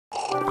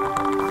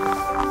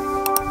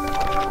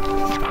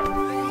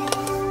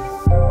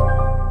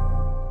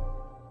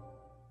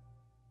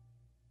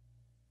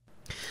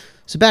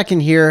So back in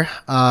here,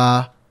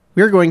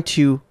 we're going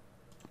to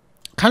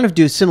kind of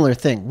do a similar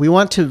thing. We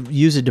want to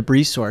use a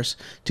debris source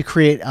to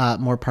create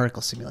more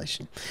particle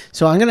simulation.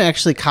 So I'm going to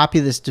actually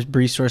copy this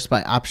debris source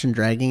by option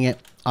dragging it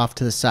off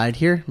to the side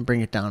here and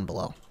bring it down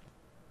below.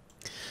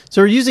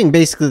 So we're using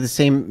basically the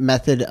same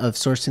method of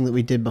sourcing that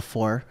we did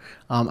before.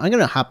 I'm going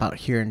to hop out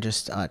here and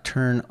just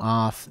turn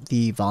off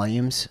the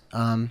volumes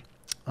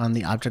on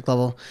the object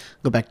level,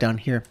 go back down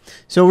here.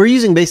 So we're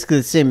using basically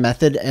the same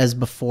method as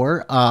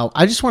before.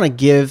 I just want to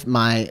give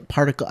my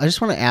particle, I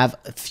just want to add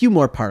a few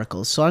more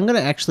particles. So I'm going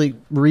to actually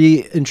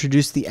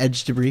reintroduce the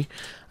edge debris.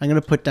 I'm going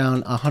to put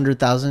down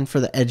 100,000 for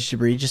the edge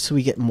debris just so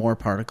we get more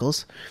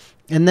particles.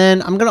 And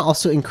then I'm going to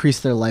also increase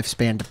their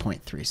lifespan to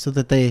 0.3 so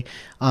that they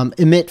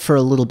emit for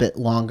a little bit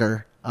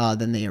longer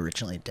than they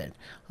originally did.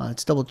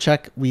 Let's double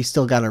check. We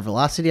still got our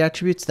velocity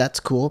attributes. That's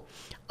cool.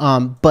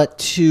 But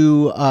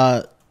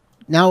to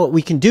now what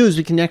we can do is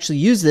we can actually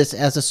use this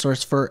as a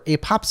source for a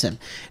pop sim.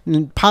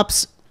 And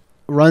pops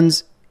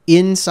runs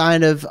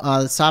inside of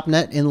the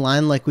SOPNet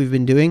inline like we've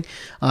been doing.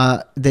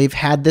 They've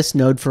had this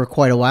node for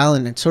quite a while,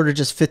 and it sort of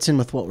just fits in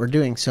with what we're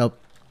doing. So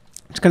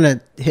I'm just going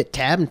to hit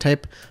tab and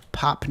type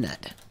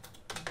popnet.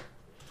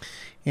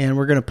 And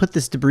we're going to put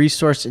this debris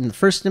source in the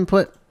first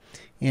input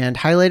and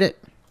highlight it.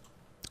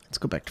 Let's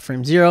go back to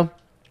frame 0.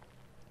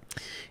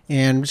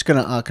 And I'm just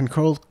going to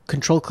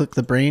control click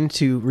the brain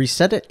to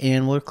reset it,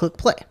 and we'll click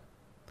play.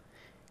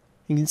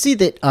 You can see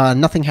that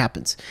nothing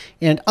happens.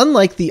 And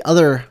unlike the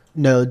other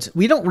nodes,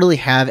 we don't really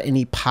have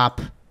any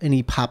pop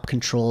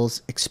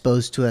controls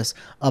exposed to us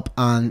up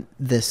on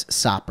this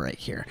SOP right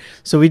here.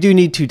 So we do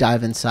need to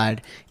dive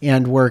inside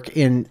and work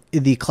in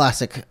the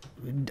classic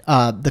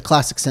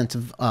sense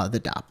of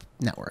the DOP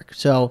network.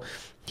 So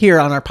here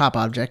on our pop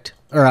object,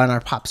 or on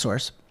our pop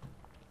source,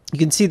 you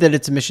can see that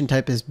its emission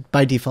type is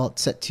by default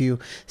set to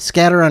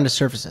scatter onto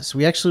surfaces.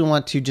 We actually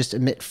want to just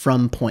emit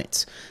from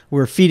points.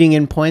 We're feeding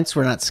in points.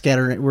 We're not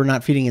scattering. We're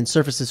not feeding in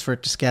surfaces for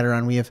it to scatter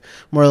on. We have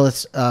more or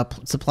less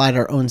supplied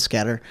our own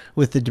scatter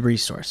with the debris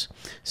source.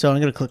 So I'm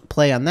going to click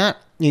play on that.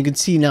 You can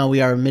see now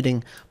we are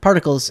emitting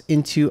particles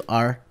into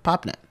our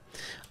popnet.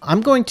 I'm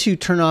going to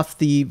turn off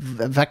the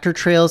vector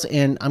trails,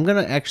 and I'm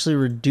going to actually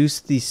reduce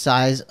the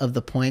size of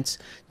the points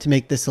to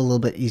make this a little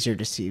bit easier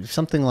to see.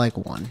 Something like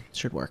 1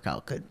 should work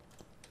out good.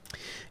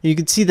 You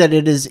can see that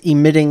it is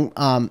emitting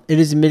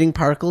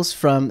particles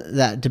from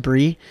that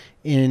debris,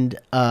 and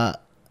more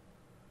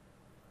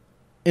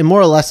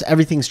or less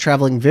everything's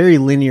traveling very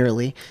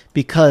linearly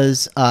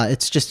because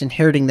it's just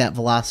inheriting that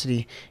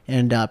velocity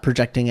and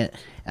projecting it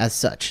as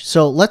such.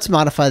 So let's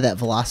modify that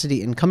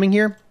velocity incoming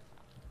here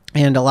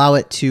and allow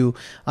it to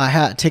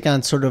take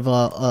on sort of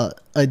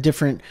a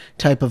different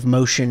type of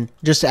motion,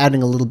 just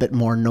adding a little bit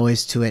more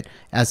noise to it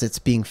as it's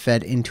being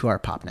fed into our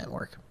pop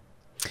network.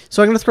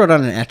 So I'm going to throw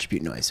down an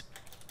attribute noise.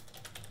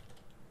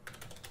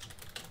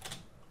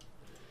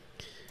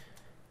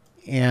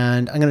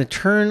 And I'm going to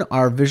turn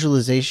our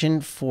visualization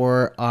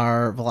for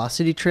our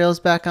velocity trails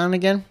back on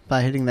again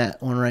by hitting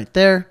that one right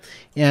there.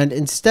 And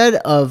instead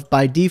of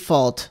by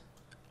default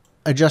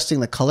adjusting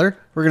the color,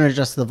 we're going to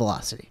adjust the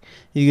velocity.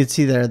 You can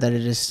see there that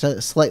it has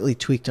slightly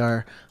tweaked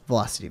our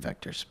velocity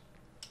vectors.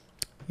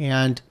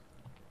 And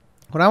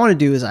what I want to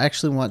do is I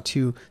actually want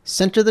to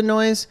center the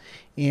noise,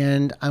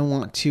 and I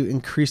want to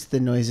increase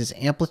the noise's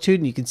amplitude.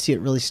 And you can see it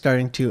really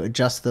starting to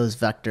adjust those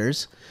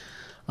vectors.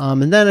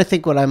 And then I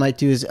think what I might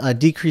do is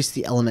decrease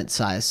the element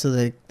size so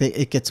that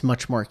it gets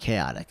much more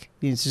chaotic.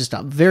 It's just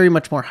a very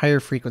much more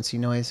higher frequency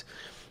noise.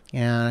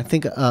 And I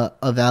think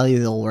a value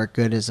that will work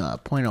good is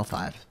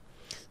 0.05.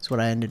 That's what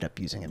I ended up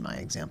using in my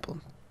example.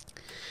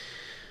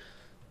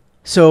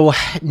 So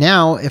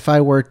now if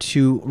I were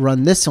to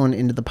run this one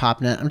into the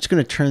popnet, I'm just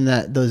going to turn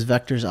those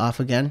vectors off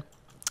again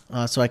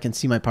so I can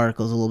see my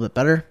particles a little bit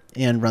better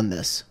and run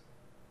this.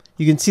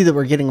 You can see that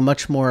we're getting a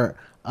much more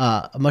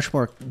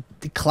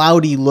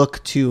cloudy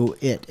look to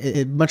it,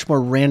 a much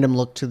more random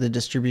look to the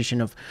distribution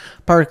of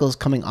particles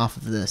coming off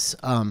of this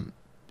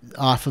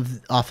off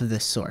of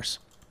this source.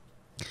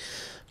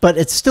 But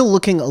it's still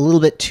looking a little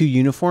bit too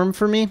uniform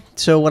for me.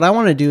 So what I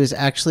want to do is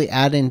actually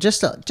add in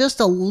just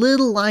a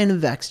little line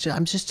of Vex.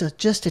 I'm just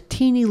a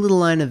teeny little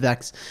line of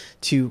Vex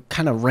to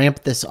kind of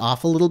ramp this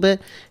off a little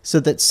bit so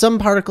that some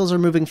particles are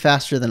moving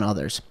faster than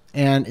others.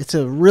 And it's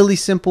a really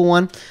simple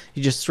one.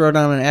 You just throw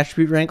down an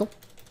attribute wrangle.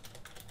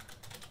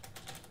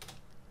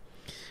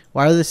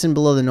 Wire this in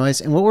below the noise.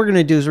 And what we're going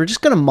to do is we're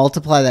just going to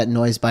multiply that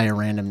noise by a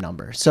random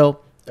number. So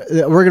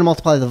we're going to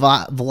multiply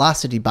the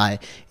velocity by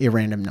a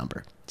random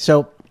number.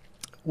 So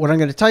what I'm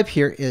going to type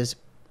here is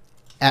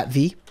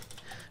 @v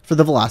for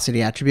the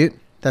velocity attribute.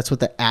 That's what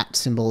the @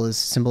 symbol is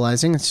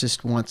symbolizing. It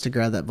just wants to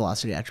grab that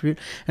velocity attribute.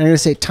 And I'm going to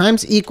say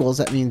times equals.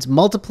 That means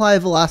multiply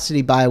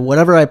velocity by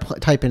whatever I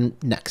type in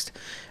next.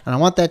 And I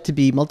want that to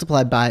be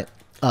multiplied by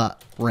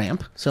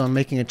ramp. So I'm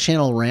making a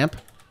channel ramp.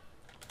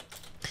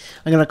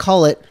 I'm going to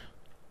call it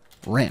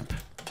ramp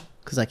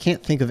because I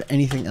can't think of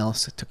anything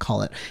else to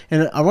call it.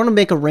 And I want to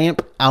make a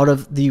ramp out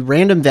of the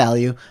random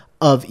value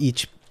of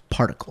each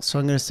particle. So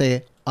I'm going to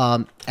say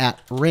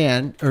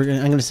 @rand, or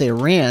I'm going to say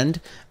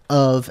rand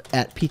of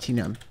at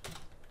ptnum.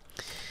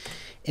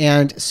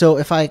 And so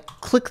if I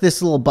click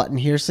this little button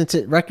here, since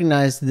it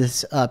recognized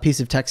this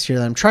piece of text here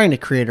that I'm trying to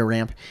create a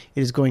ramp,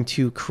 it is going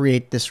to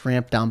create this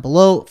ramp down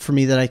below for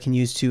me that I can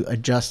use to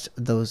adjust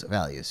those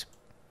values.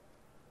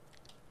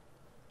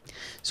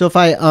 So if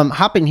I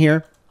hop in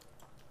here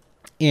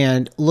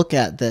and look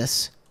at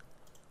this,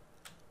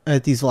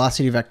 at these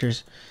velocity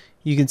vectors,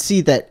 you can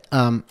see that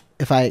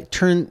if I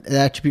turn the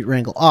attribute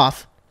wrangle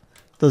off,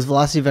 those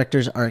velocity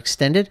vectors are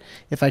extended.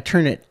 If I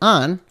turn it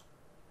on,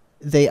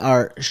 they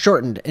are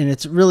shortened. And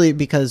it's really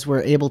because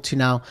we're able to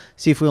now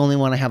see if we only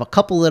want to have a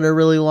couple that are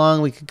really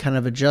long, we can kind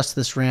of adjust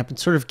this ramp and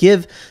sort of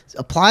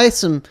apply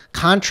some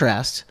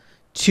contrast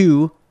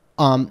to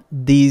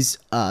apply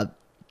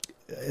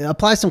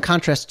some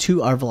contrast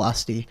to our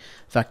velocity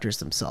vectors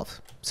themselves.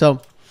 So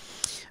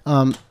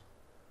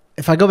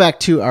if I go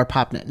back to our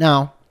PopNet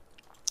now,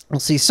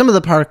 we'll see some of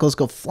the particles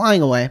go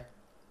flying away,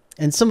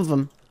 and some of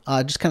them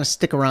just kind of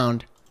stick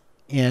around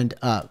and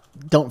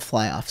don't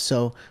fly off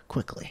so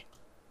quickly.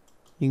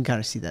 You can kind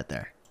of see that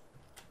there.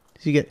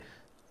 So you get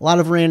a lot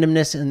of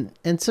randomness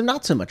and some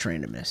not so much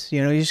randomness.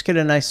 You know, you just get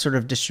a nice sort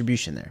of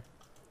distribution there.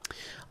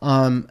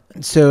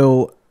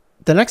 So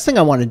the next thing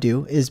I want to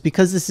do is,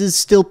 because this is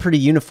still pretty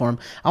uniform,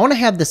 I want to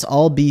have this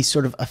all be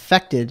sort of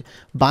affected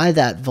by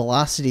that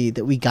velocity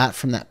that we got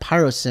from that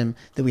pyro sim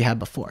that we had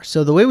before.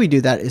 So the way we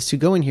do that is to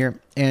go in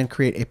here and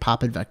create a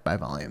pop advect by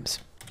volumes.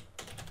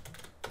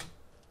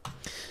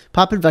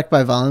 Pop advect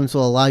by volumes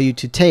will allow you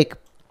to take,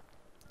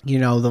 you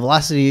know, the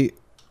velocity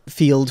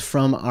field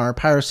from our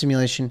pyro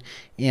simulation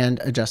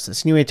and adjust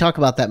this. And you may talk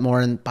about that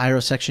more in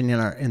pyro section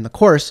in the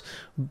course,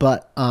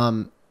 but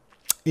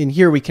in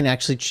here we can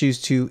actually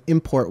choose to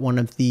import one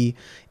of the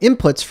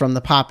inputs from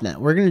the PopNet.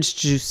 We're going to just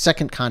choose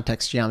second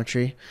context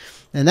geometry,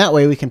 and that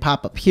way we can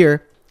pop up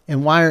here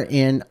and wire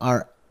in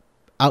our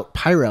out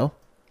pyro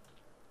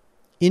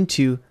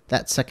into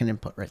that second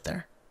input right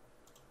there.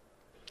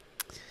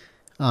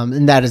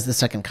 And that is the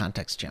second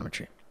context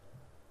geometry.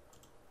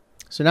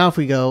 So now if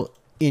we go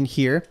in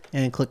here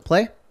and click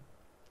play,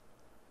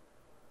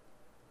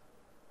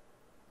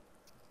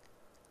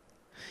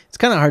 it's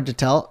kind of hard to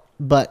tell,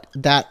 but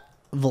that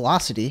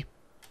velocity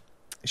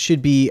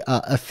should be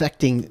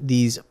affecting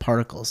these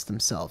particles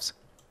themselves.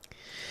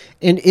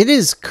 And it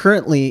is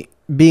currently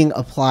being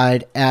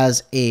applied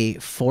as a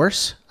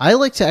force. I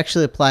like to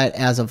actually apply it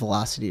as a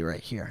velocity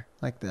right here,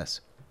 like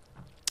this.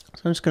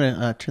 So I'm just going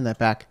to turn that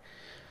back.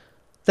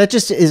 That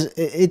just is,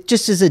 it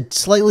just is a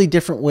slightly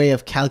different way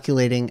of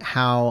calculating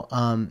how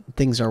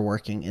things are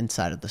working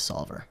inside of the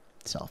solver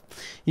itself.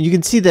 And you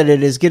can see that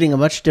it is getting a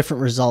much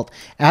different result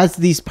as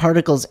these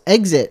particles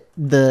exit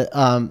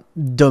the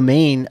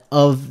domain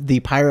of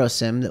the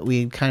pyrosim that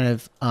we kind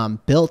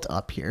of built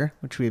up here,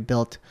 which we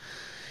built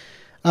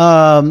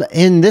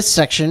in this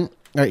section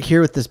right here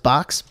with this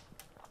box.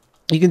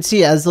 You can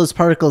see as those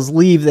particles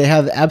leave, they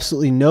have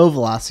absolutely no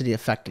velocity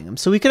affecting them.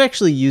 So we could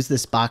actually use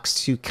this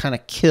box to kind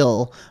of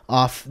kill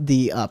off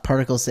the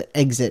particles that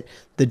exit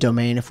the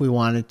domain if we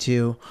wanted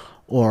to,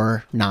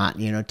 or not.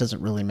 You know, it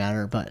doesn't really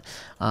matter, but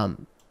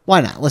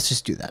why not? Let's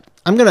just do that.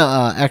 I'm going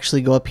to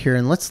actually go up here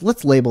and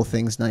let's label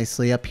things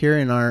nicely up here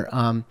in our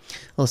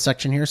little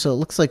section here. So it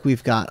looks like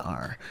we've got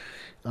our,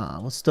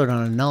 let's start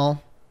on a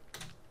null.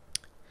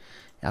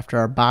 After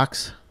our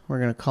box, we're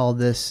going to call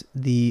this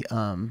the,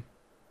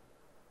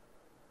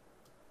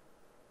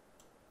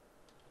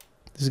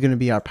 this is going to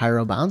be our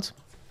pyro bounds.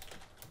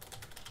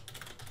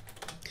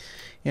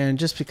 And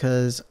just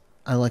because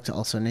I like to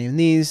also name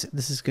these,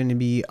 this is going to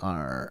be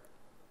our,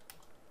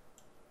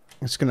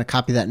 I'm just going to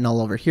copy that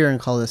null over here and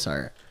call this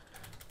our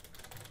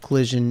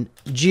collision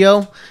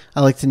geo.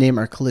 I like to name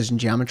our collision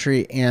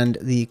geometry and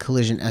the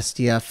collision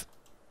SDF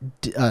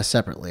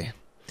separately.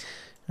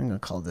 I'm going to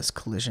call this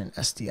collision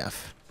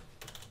SDF.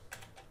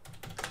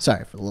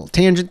 Sorry for a little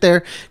tangent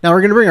there. Now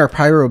we're going to bring our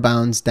pyro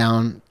bounds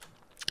down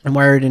and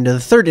wire it into the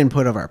third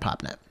input of our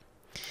PopNet.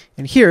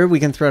 And here we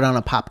can throw it on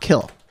a pop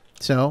kill.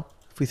 So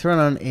if we throw it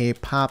on a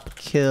pop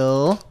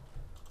kill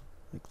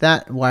like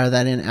that, wire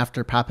that in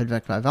after pop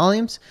advect by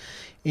volumes,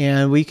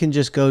 and we can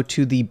just go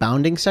to the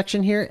bounding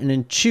section here and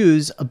then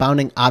choose a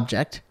bounding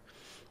object.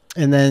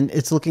 And then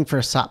it's looking for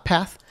a SOP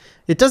path.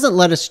 It doesn't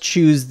let us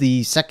choose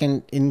the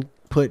second input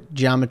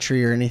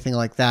geometry or anything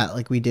like that,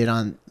 like we did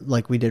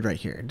right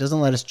here. It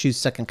doesn't let us choose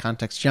second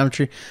context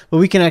geometry, but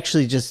we can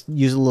actually just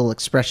use a little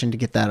expression to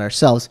get that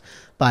ourselves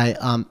by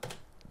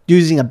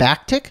using a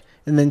backtick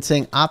and then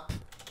saying op,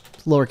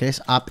 lowercase,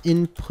 op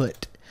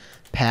input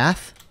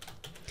path,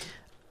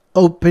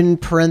 open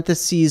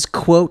parentheses,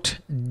 quote,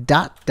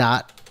 dot,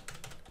 dot,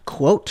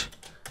 quote,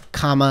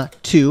 comma,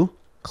 2,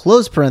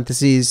 close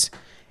parentheses,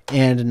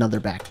 and another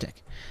backtick.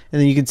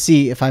 And then you can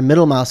see if I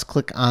middle mouse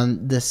click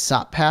on this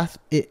SOP path,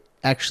 it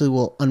actually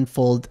will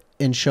unfold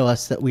and show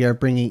us that we are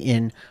bringing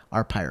in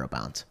our pyro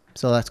bounds.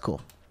 So that's cool.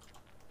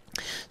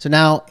 So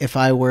now if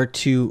I were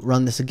to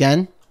run this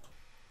again,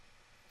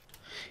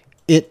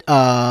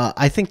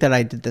 I think that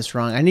I did this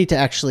wrong. I need to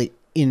actually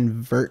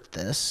invert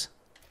this.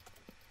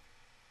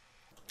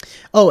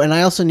 Oh, and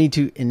I also need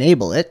to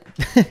enable it.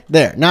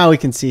 There, now we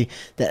can see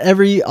that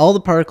all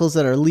the particles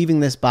that are leaving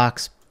this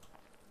box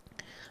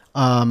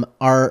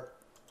are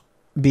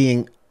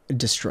being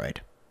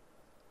destroyed.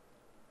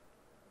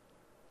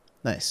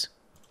 Nice.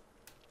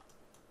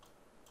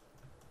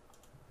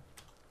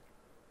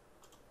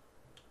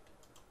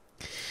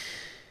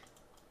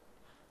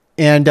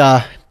 And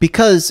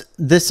because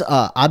this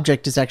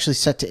object is actually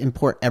set to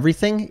import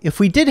everything, if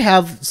we did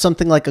have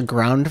something like a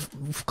ground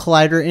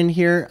collider in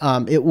here,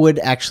 it would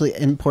actually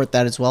import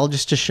that as well.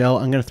 Just to show,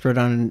 I'm going to throw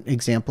down an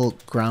example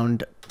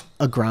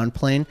a ground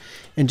plane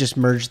and just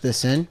merge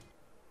this in.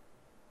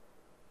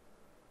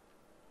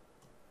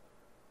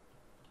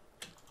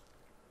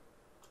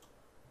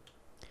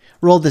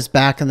 Roll this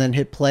back and then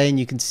hit play, and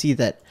you can see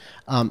that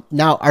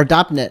now our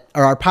DOPNet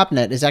or our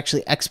PopNet is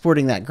actually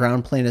exporting that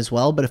ground plane as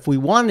well. But if we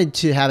wanted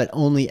to have it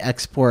only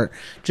export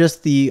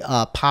just the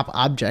pop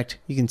object,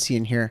 you can see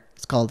in here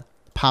it's called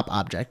pop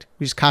object.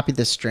 We just copy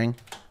this string,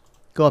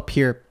 go up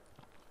here,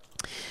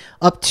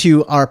 up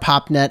to our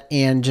PopNet,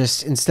 and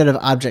just instead of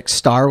object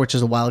star, which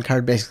is a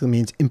wildcard, basically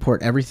means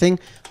import everything,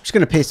 I'm just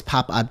going to paste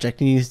pop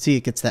object, and you can see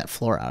it gets that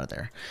floor out of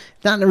there.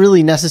 Not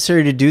really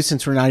necessary to do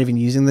since we're not even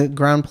using the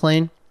ground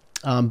plane.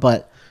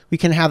 But we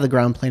can have the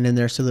ground plane in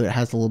there so that it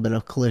has a little bit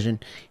of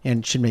collision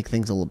and should make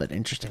things a little bit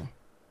interesting.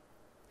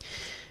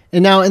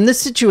 And now in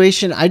this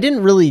situation, I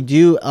didn't really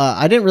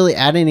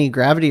add any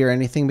gravity or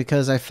anything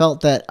because I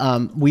felt that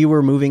we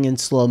were moving in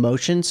slow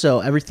motion. So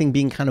everything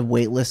being kind of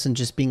weightless and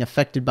just being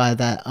affected by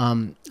that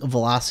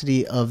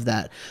velocity of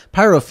that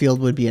pyro field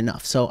would be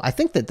enough. So I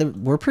think that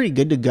we're pretty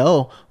good to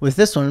go with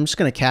this one. I'm just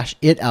going to cache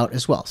it out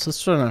as well. So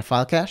let's throw it on a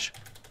file cache.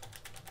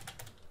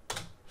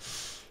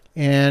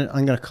 And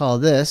I'm going to call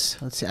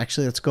this, let's see,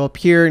 actually, let's go up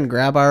here and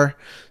grab our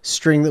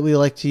string that we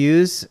like to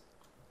use.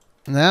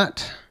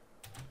 And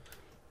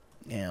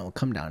we'll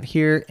come down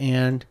here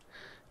and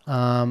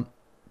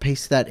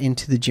paste that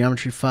into the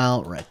geometry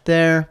file right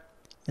there.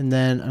 And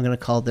then I'm going to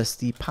call this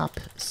the pop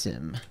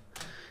sim.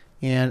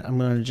 And I'm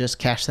going to just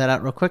cache that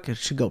out real quick. It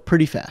should go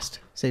pretty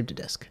fast. Save to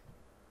disk.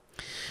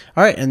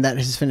 All right, and that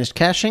has finished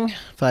caching.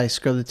 If I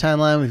scrub the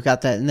timeline, we've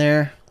got that in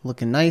there,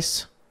 looking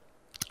nice.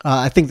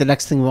 I think the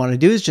next thing we want to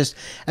do is just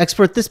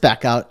export this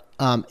back out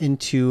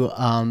into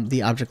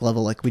the object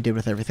level like we did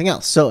with everything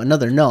else. So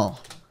another null,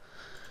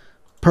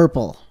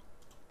 purple,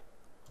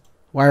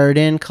 wire it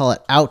in, call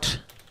it out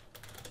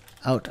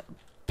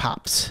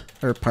pops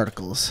or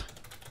particles.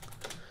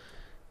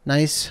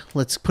 Nice.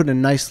 Let's put a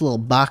nice little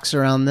box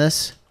around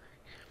this.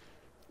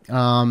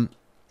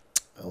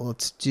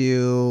 Let's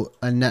do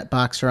a net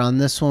box around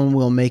this one.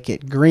 We'll make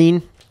it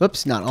green.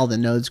 Whoops, not all the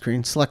nodes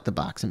green. Select the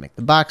box and make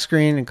the box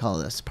green and call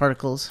this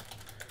particles.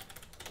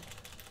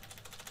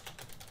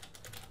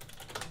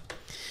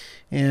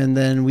 And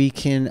then we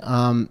can,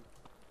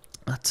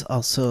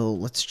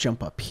 let's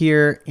jump up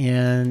here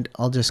and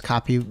I'll just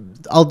copy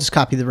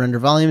the render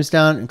volumes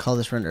down and call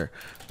this render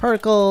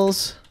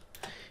particles.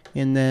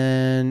 And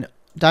then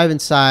dive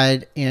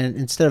inside, and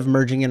instead of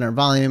merging in our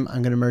volume,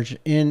 I'm going to merge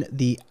in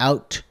the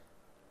out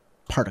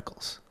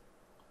particles.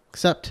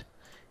 Accept.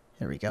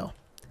 There we go.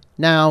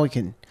 Now we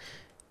can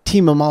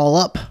team them all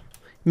up.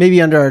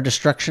 Maybe under our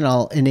destruction,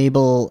 I'll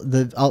enable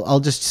I'll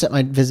just set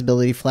my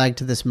visibility flag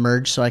to this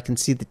merge so I can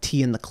see the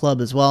T in the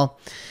club as well.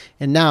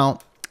 And now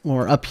when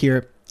we're up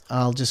here,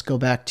 I'll just go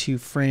back to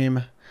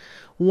frame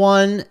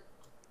 1,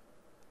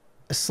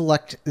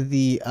 select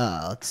the,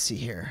 let's see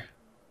here,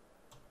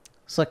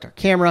 select our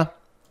camera,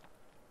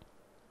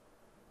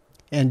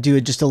 and do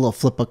just a little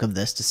flipbook of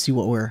this to see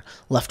what we're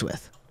left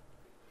with.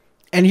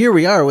 And here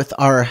we are with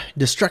our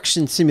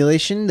destruction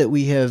simulation that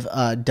we have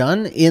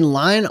done in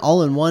line,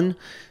 all in one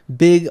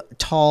big,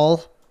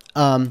 tall,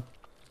 SOPNet.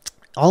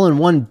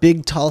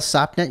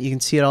 You can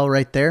see it all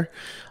right there.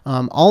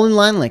 All in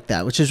line like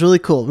that, which is really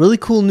cool. Really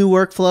cool new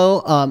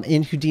workflow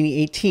in Houdini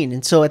 18.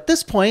 And so at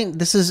this point,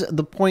 this is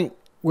the point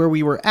where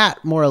we were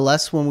at more or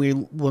less when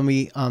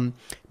we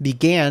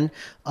began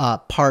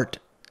part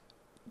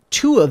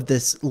 2 of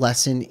this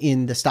lesson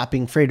in the Stop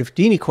Being Afraid of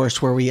Houdini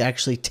course, where we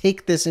actually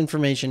take this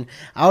information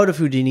out of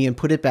Houdini and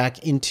put it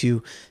back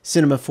into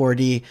Cinema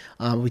 4D.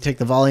 We take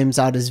the volumes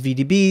out as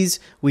VDBs,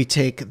 we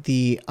take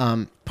the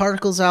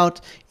particles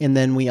out, and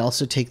then we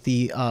also take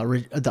the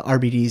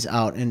RBDs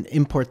out and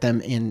import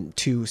them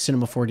into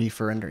Cinema 4D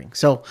for rendering.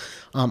 So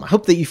I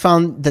hope that you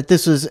found that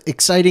this was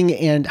exciting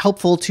and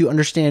helpful to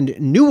understand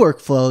new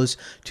workflows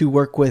to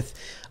work with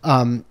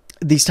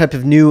these type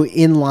of new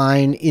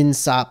inline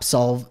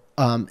in-SOPs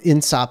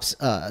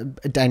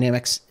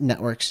dynamics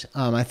networks.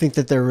 I think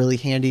that they're really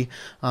handy.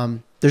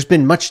 There's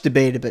been much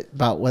debate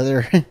about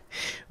whether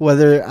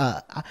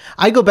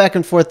I go back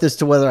and forth as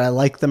to whether I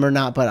like them or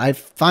not, but I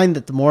find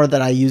that the more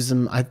that I use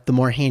them, the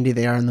more handy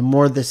they are, and the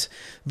more this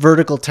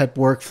vertical type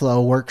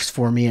workflow works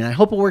for me, and I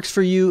hope it works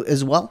for you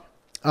as well.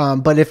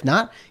 But if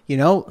not,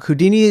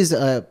 Houdini is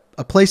a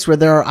place where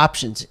there are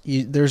options.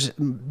 There's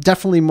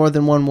definitely more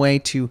than one way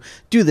to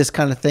do this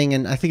kind of thing,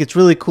 and I think it's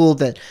really cool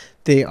that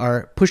they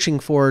are pushing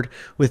forward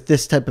with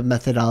this type of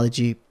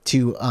methodology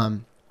to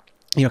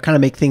kind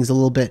of make things a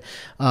little bit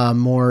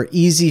more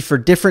easy for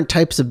different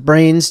types of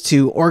brains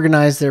to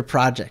organize their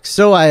projects.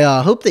 So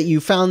I hope that you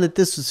found that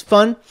this was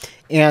fun,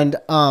 and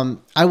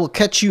I will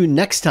catch you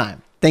next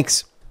time.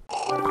 Thanks.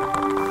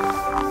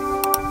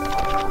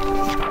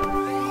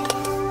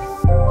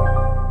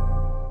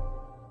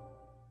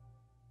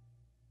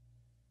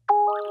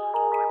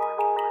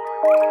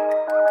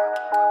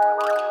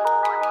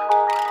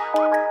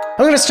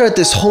 I'm going to start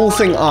this whole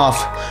thing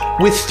off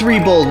with 3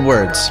 bold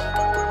words.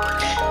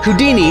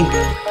 Houdini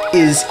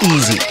is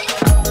easy.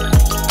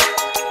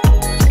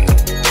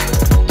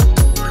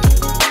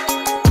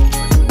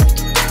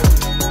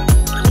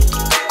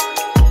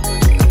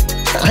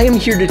 I am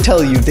here to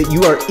tell you that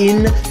you are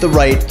in the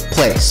right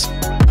place.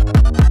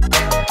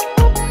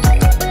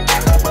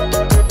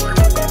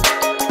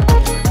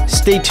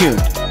 Stay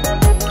tuned.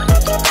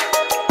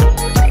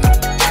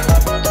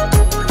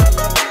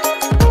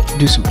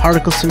 Do some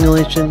particle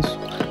simulations,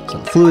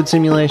 some fluid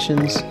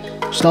simulations,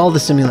 just all the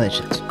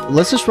simulations.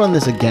 Let's just run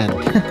this again.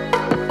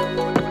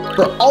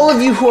 For all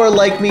of you who are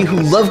like me, who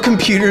love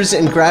computers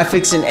and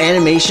graphics and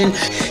animation,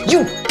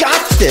 you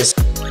got this!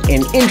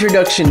 An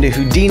introduction to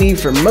Houdini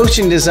for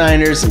motion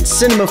designers and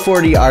Cinema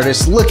 4D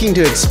artists looking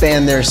to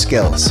expand their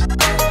skills.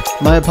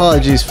 My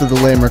apologies for the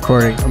lame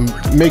recording. I'm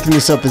making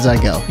this up as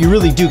I go. You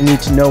really do need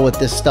to know what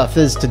this stuff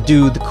is to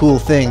do the cool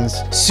things.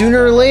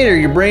 Sooner or later,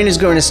 your brain is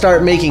going to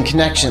start making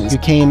connections. You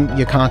came,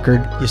 you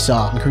conquered, you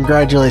saw. And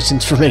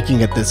congratulations for making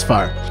it this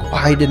far.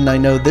 Why didn't I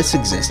know this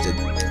existed?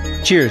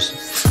 Cheers.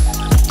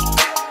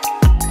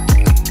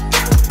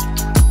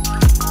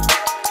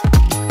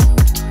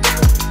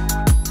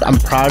 I'm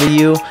proud of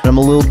you. I'm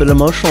a little bit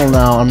emotional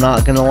now, I'm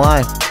not gonna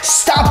lie.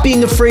 Stop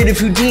being afraid of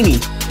Houdini.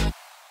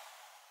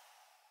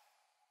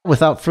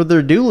 Without further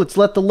ado, let's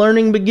let the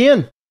learning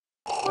begin.